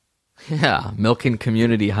 Yeah, Milken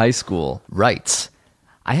Community High School writes,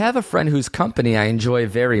 I have a friend whose company I enjoy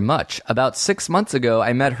very much. About 6 months ago,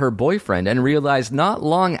 I met her boyfriend and realized not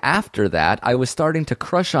long after that I was starting to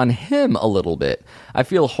crush on him a little bit. I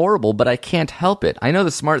feel horrible, but I can't help it. I know the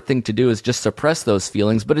smart thing to do is just suppress those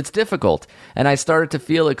feelings, but it's difficult, and I started to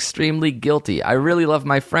feel extremely guilty. I really love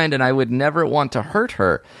my friend, and I would never want to hurt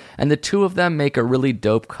her, and the 2 of them make a really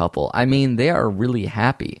dope couple. I mean, they are really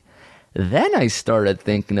happy. Then I started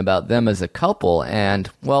thinking about them as a couple, and,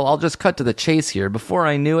 well, I'll just cut to the chase here. Before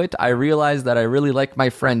I knew it, I realized that I really like my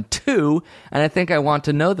friend too, and I think I want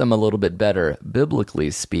to know them a little bit better,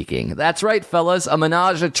 biblically speaking. That's right, fellas, a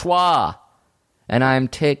menage a trois. And I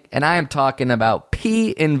am talking about P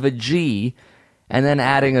in vag, and then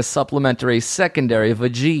adding a supplementary secondary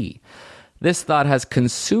vag. This thought has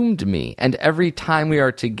consumed me, and every time we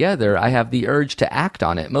are together, I have the urge to act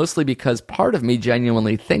on it, mostly because part of me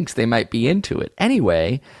genuinely thinks they might be into it.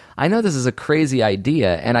 Anyway, I know this is a crazy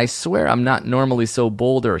idea, and I swear I'm not normally so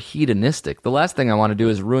bold or hedonistic. The last thing I want to do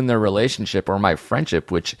is ruin their relationship or my friendship,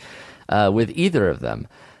 with either of them.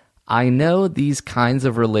 I know these kinds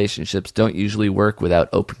of relationships don't usually work without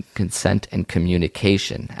open consent and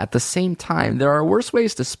communication. At the same time, there are worse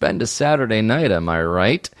ways to spend a Saturday night, am I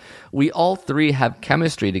right? We all three have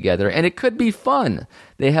chemistry together, and it could be fun.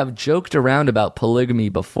 They have joked around about polygamy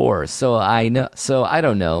before, so I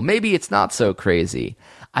don't know. Maybe it's not so crazy.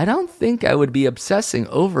 I don't think I would be obsessing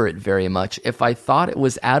over it very much if I thought it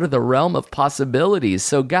was out of the realm of possibilities.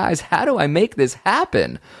 So guys, how do I make this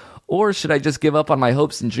happen? Or should I just give up on my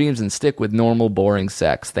hopes and dreams and stick with normal, boring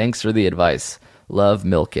sex? Thanks for the advice. Love,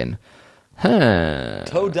 Milken.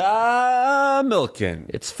 Toda Milken.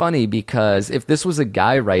 It's funny because if this was a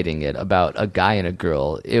guy writing it about a guy and a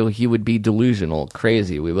girl, he would be delusional,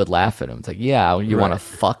 crazy. We would laugh at him. It's like, yeah, you want to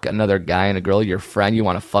fuck another guy and a girl, your friend, you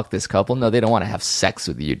want to fuck this couple? No, they don't want to have sex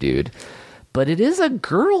with you, dude. But it is a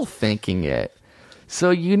girl thinking it.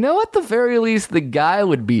 So, at the very least, the guy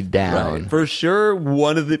would be down. Right. For sure,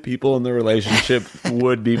 one of the people in the relationship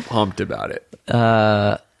would be pumped about it.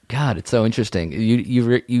 God, it's so interesting.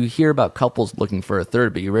 You hear about couples looking for a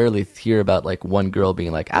third, but you rarely hear about like one girl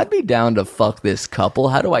being like, I'd be down to fuck this couple.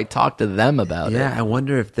 How do I talk to them about it? Yeah, I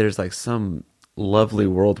wonder if there's like some lovely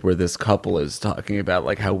world where this couple is talking about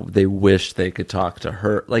like how they wish they could talk to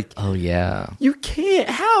her. Like, oh yeah, you can't.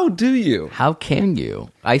 How do you? How can you?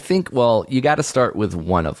 I think, well, you got to start with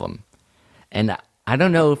one of them. And I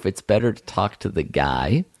don't know if it's better to talk to the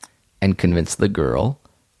guy and convince the girl,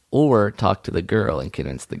 or talk to the girl and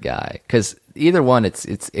convince the guy. Because either one,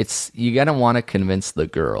 it's you gotta want to convince the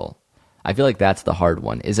girl. I feel like that's the hard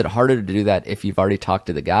one. Is it harder to do that if you've already talked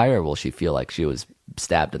to the guy, or will she feel like she was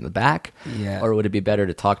stabbed in the back? Yeah. Or would it be better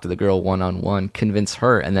to talk to the girl one-on-one, convince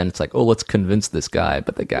her, and then it's like, oh, let's convince this guy,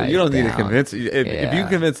 but the guy you don't is need down. to convince. If you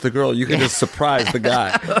convince the girl, you can just surprise the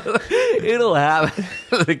guy. It'll happen.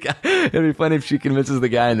 It'd be funny if she convinces the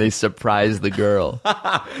guy and they surprise the girl.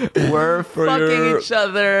 We're fucking each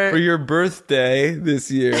other. For your birthday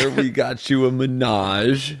this year, we got you a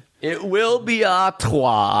menage. It will be à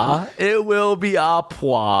trois. It will be à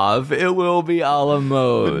poivre. It will be à la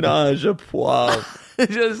mode. Menage a poivre.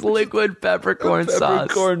 Just liquid peppercorn sauce.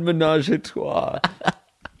 Peppercorn menage a trois.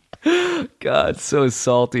 God, so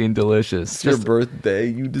salty and delicious. It's your birthday.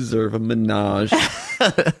 You deserve a menage.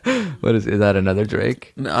 What is that another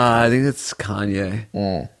Drake? I think it's Kanye.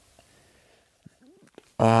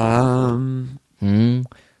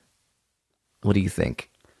 What do you think?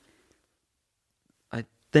 I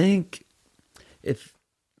think if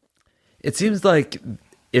it seems like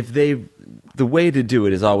the way to do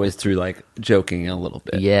it is always through like joking a little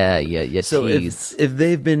bit. Yeah, So tease.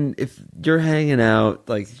 if you're hanging out,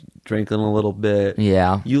 like drinking a little bit,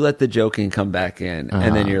 Yeah. you let the joking come back in,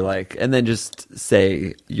 and then you're like, and then just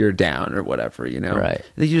say you're down or whatever, Right.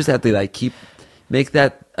 I think you just have to like make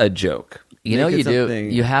that a joke. You know, Make you it do.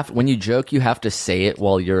 something- You have when you joke, you have to say it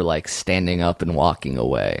while you're like standing up and walking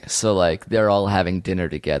away. So like they're all having dinner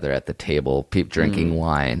together at the table, drinking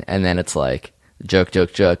wine, and then it's like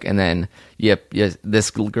joke, and then this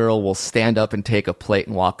girl will stand up and take a plate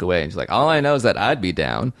and walk away, and she's like, "All I know is that I'd be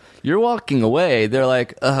down." You're walking away. They're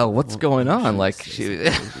like, what's going on?" Like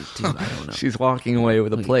she's walking away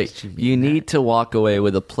with a plate. You need to walk away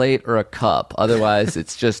with a plate or a cup, otherwise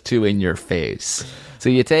it's just too in your face. So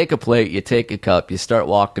you take a plate, you take a cup, you start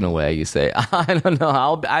walking away. You say, "I don't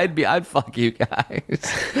know, I'd fuck you guys."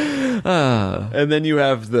 and then you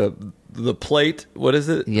have the plate. What is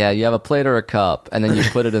it? Yeah, you have a plate or a cup, and then you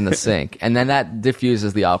put it in the sink, and then that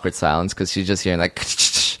diffuses the awkward silence because she's just hearing like,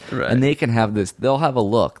 Right. and they can have this. They'll have a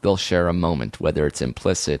look. They'll share a moment, whether it's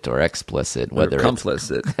implicit or explicit, whether it's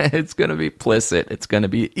complicit. It's going to be implicit. It's going to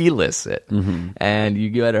be illicit, and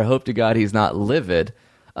you better hope to God he's not livid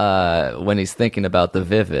when he's thinking about the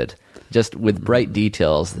vivid. Just with bright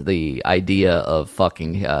details, the idea of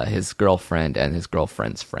fucking his girlfriend and his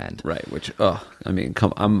girlfriend's friend. Right. Which,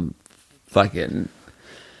 I'm fucking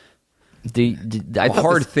I thought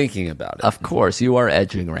hard this- thinking about it. Of course, you are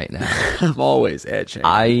edging right now. I'm always edging.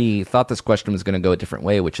 I thought this question was going to go a different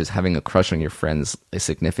way, which is having a crush on your friend's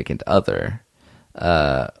significant other,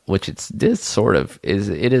 which it is sort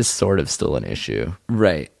of still an issue.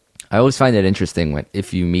 Right. I always find it interesting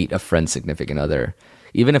if you meet a friend's significant other,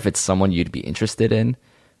 even if it's someone you'd be interested in,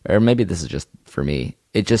 or maybe this is just for me,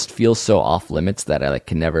 it just feels so off limits that I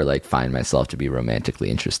can never find myself to be romantically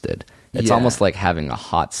interested. It's Yeah. almost like having a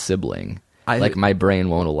hot sibling. My brain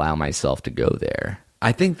won't allow myself to go there.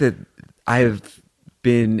 I think that I've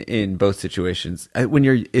been in both situations.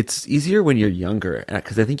 It's easier when you're younger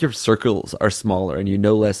because I think your circles are smaller and you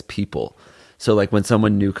know less people. So when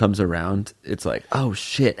someone new comes around, it's like, oh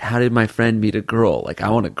shit, how did my friend meet a girl? I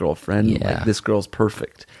want a girlfriend. Yeah. This girl's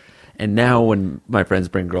perfect. And now when my friends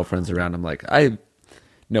bring girlfriends around, I'm like, I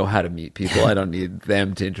know how to meet people. I don't need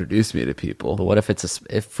them to introduce me to people. But what if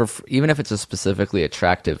even if it's a specifically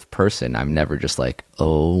attractive person, I'm never just like,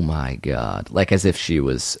 oh my God, like as if she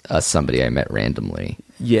was somebody I met randomly.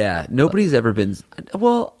 Yeah, nobody's ever been.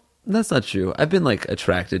 Well, that's not true. I've been like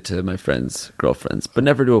attracted to my friends' girlfriends, but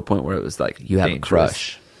never to a point where it was like You have dangerous. a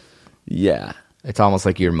crush. Yeah, It's almost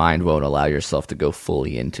like your mind won't allow yourself to go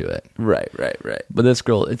fully into it. right. But this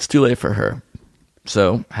girl, it's too late for her.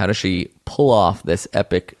 So how does she pull off this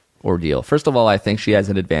epic ordeal? First of all, I think she has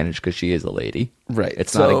an advantage because she is a lady. Right.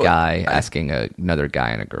 It's not So, a guy asking another guy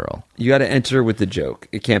and a girl. You got to enter with the joke.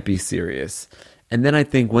 It can't be serious. And then I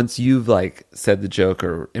think once you've like said the joke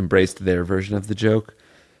or embraced their version of the joke,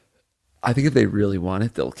 I think if they really want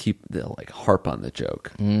it, they'll like harp on the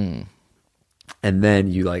joke. And then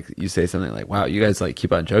you say something like, "Wow, you guys like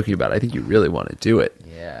keep on joking about it. I think you really want to do it."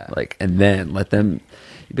 Yeah. Like, and then let them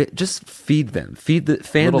just feed them, fan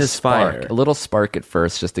this fire. A little spark at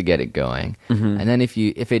first just to get it going. And then if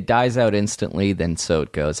it dies out instantly, then so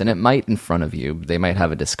it goes. And it might in front of you. They might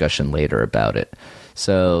have a discussion later about it.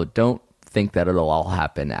 So don't think that it'll all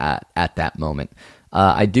happen at that moment.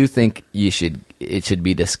 I do think it should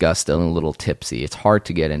be discussed a little tipsy. It's hard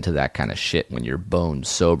to get into that kind of shit when you're bone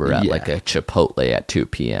sober at like a Chipotle at 2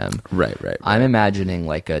 p.m. Right. I'm imagining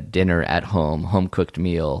like a dinner at home cooked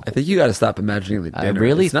meal. I think you got to stop imagining the dinner. I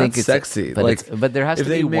really it's think not it's sexy. but there has if to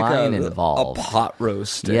they be make wine a involved. pot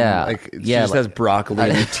roast. And Yeah. like she Yeah, just like- has broccoli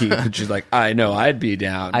in her teeth, and she's like, "I know, I'd be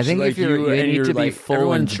down." I She's think like, if you and need you're to be like, full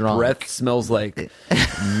and everyone's drunk. breath smells like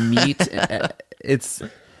meat.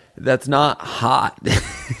 That's not hot.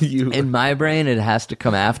 In my brain, it has to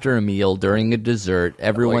come after a meal during a dessert.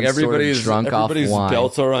 Everyone's sort of drunk off wine.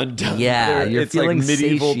 belts are undone. Yeah, you're it's feeling like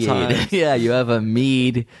medieval satiated. times. Yeah, you have a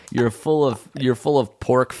mead. You're full of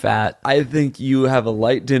pork fat. I think you have a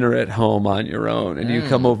light dinner at home on your own, and you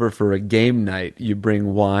come over for a game night. You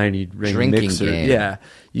bring wine, you bring Drinking mixer. game. Yeah,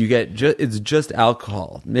 you get it's just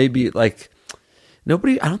alcohol. Maybe like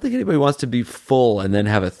nobody. I don't think anybody wants to be full and then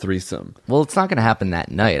have a threesome. Well, it's not going to happen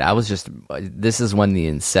that night. This is when the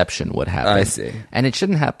inception would happen. I see. And it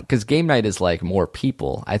shouldn't happen because game night is like more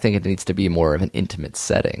people. I think it needs to be more of an intimate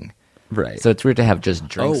setting. Right. So it's weird to have just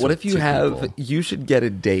drinks. what with if you two have? people. You should get a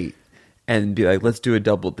date and be like, let's do a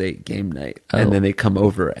double date game night, and then they come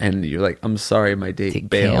over and you're like, I'm sorry, my date Get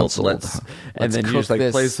bailed. canceled. And Let's then you cook just like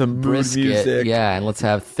this play some mood brisket. music. Yeah, and let's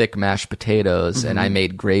have thick mashed potatoes. And I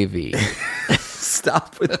made gravy.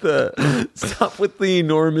 Stop with the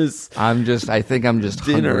enormous. I think I'm just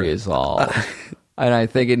Dinner. hungry is all. And I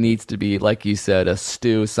think it needs to be, like you said, a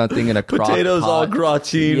stew, something in a crock Potatoes all pot.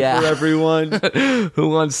 gratin Yeah. for everyone. Who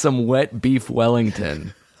wants some wet beef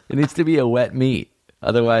Wellington? It needs to be a wet meat.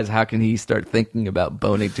 Otherwise, how can he start thinking about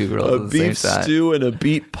boning two girls A at the beef same time? stew and a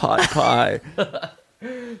beet pot pie.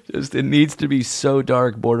 Just it needs to be so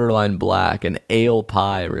dark, borderline black, an ale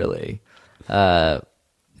pie, really.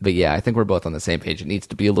 But yeah, I think we're both on the same page. It needs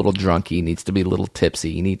to be a little drunky, it needs to be a little tipsy.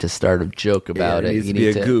 You need to start a joke about it it. needs You to be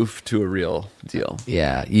need a goof to a real deal.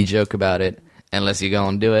 Yeah, you joke about it. Unless you're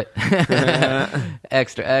going to do it.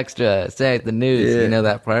 Extra. Say it, the news. Yeah. You know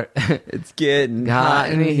that part? It's getting Hot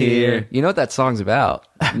in here. You know what that song's about?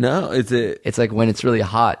 No, It's like when it's really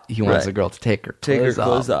hot, he wants Right. a girl to take her Take her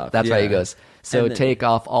clothes clothes off, That's why he yeah. goes, so And then- take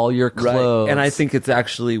off all your clothes. right. And I think it's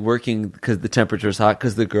actually working because the temperature's hot.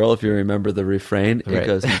 Because the girl, if you remember the refrain, Right. it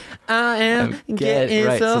goes, "I am getting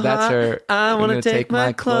right. so, So that's hot. her. I I'm want to gonna take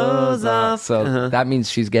my clothes off." So that means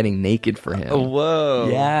she's getting naked for him. Whoa.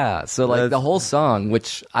 Yeah, so like the That's- whole song,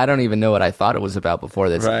 which I don't even know what I thought it was about before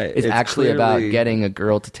this, Right. is It's actually about clearly- getting a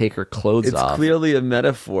girl to take her clothes It's off. clearly a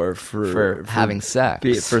metaphor for having sex.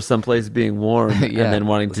 for someplace being warm and then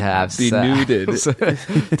wanting to have be sex.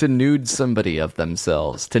 nuded. To nude somebody of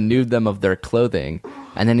themselves, to nude them of their clothing.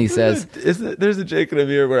 And then he says, There's a Jake and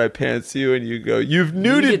Amir where I pants you and you go, "You've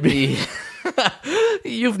nuded me."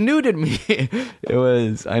 You've nuded me. It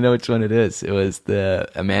was, I know which one it is. It was the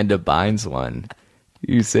Amanda Bynes one.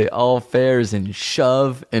 You say all fairs and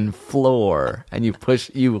shove and floor, and you push,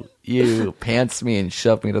 you pants me and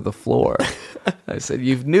shove me to the floor. I said,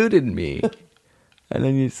 you've nuded me. And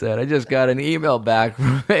then you said, I just got an email back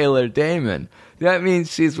from Taylor Damon. That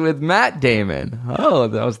means she's with Matt Damon. Oh,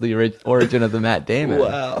 that was the origin of the Matt Damon.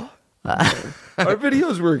 Wow. Our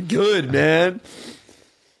videos were good, man.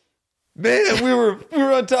 Man, we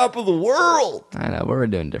were on top of the world. I know, but we're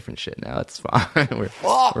doing different shit now. It's fine.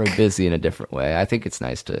 We're busy in a different way. I think it's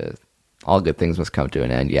nice to, all good things must come to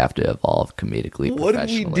an end. You have to evolve comedically, What did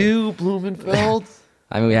we professionally. do, Blumenfeld?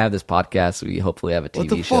 I mean, we have this podcast. We hopefully have a TV What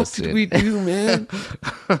the show fuck soon. did we do, man?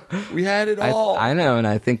 We had it all. I know, and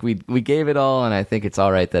I think we gave it all, and I think it's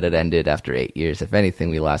all right that it ended after 8 years. If anything,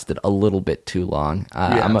 we lasted a little bit too long. We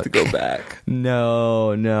have to go back.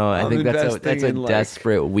 No. I think that's investing a in, like,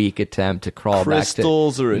 desperate, weak attempt to crawl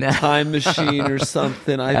Crystals back to or a time machine or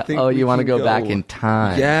something. I think. you want to go back in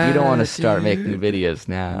time. Yeah, you don't want to start dude. making videos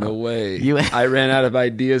now. No way. You- I ran out of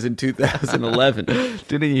ideas in 2011.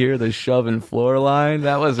 Didn't you hear the shove and floor line?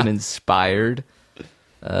 That wasn't inspired.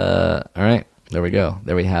 All right, there we go.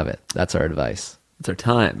 There we have it. That's our advice. It's our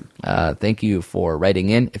time. Thank you for writing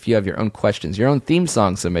in. If you have your own questions, your own theme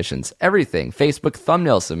song submissions, everything, Facebook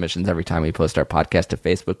thumbnail submissions, every time we post our podcast to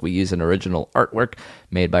Facebook, we use an original artwork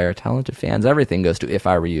made by our talented fans. Everything goes to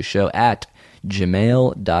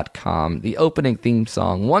ifIWereYouShow@gmail.com. The opening theme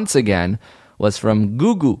song, once again, was from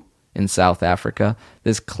Gugu in South Africa.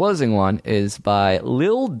 This closing one is by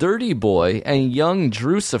Lil Dirty Boy and Young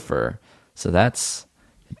Drucifer. So that's...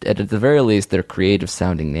 at the very least, they're creative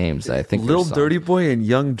sounding names. I think Little their song- Dirty Boy and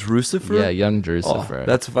Young Drucifer? Yeah, Young Oh, Drucifer.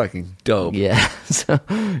 that's fucking dope. Yeah, so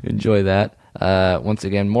enjoy that. Once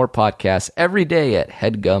again, more podcasts every day at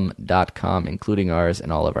headgum.com, including ours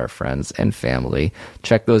and all of our friends and family.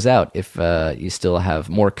 Check those out if you still have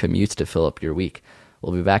more commutes to fill up your week.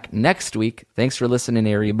 We'll be back next week. Thanks for listening,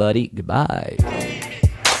 everybody. Goodbye.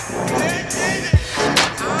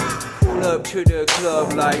 Pull up to the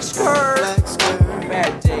club like skirt.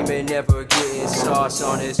 Matt Damon never getting sauce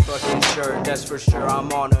on his fucking shirt. That's for sure.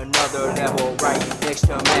 I'm on another level right next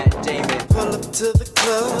to Matt Damon. Pull up to the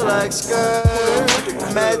club like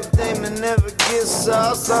skirt. Matt Damon never gets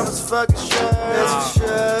sauce on his fucking shirt. That's for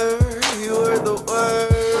sure. You heard the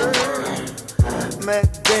word.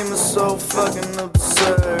 Matt Damon's so fucking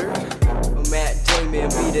absurd. Matt Damon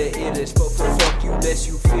be the illest, but for fuck you less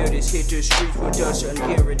you feel this. Hit the streets with us and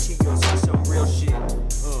guarantee you'll see some real shit.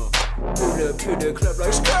 Pull up to the club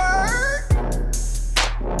like skirt.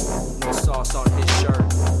 No sauce on his shirt.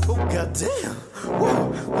 Oh goddamn! Whoa.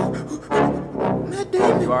 Matt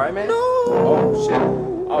Damon. You alright, man? No. Oh shit.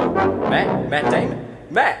 Oh, Matt Damon.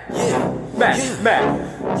 Matt. Yeah. Matt. Yeah. Matt.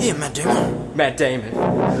 Yeah, Matt Damon. Matt Damon.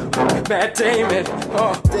 Matt Damon.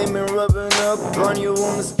 Oh. Damon rubbing up on your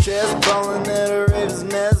woman's chest, balling at her raves,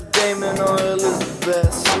 Matt Damon or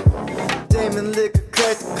Elizabeth. Damon lick a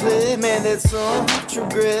crack the clip, man, that's some true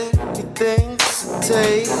grit. He thinks it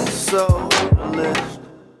tastes so delicious.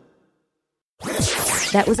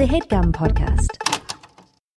 That was a HeadGum podcast.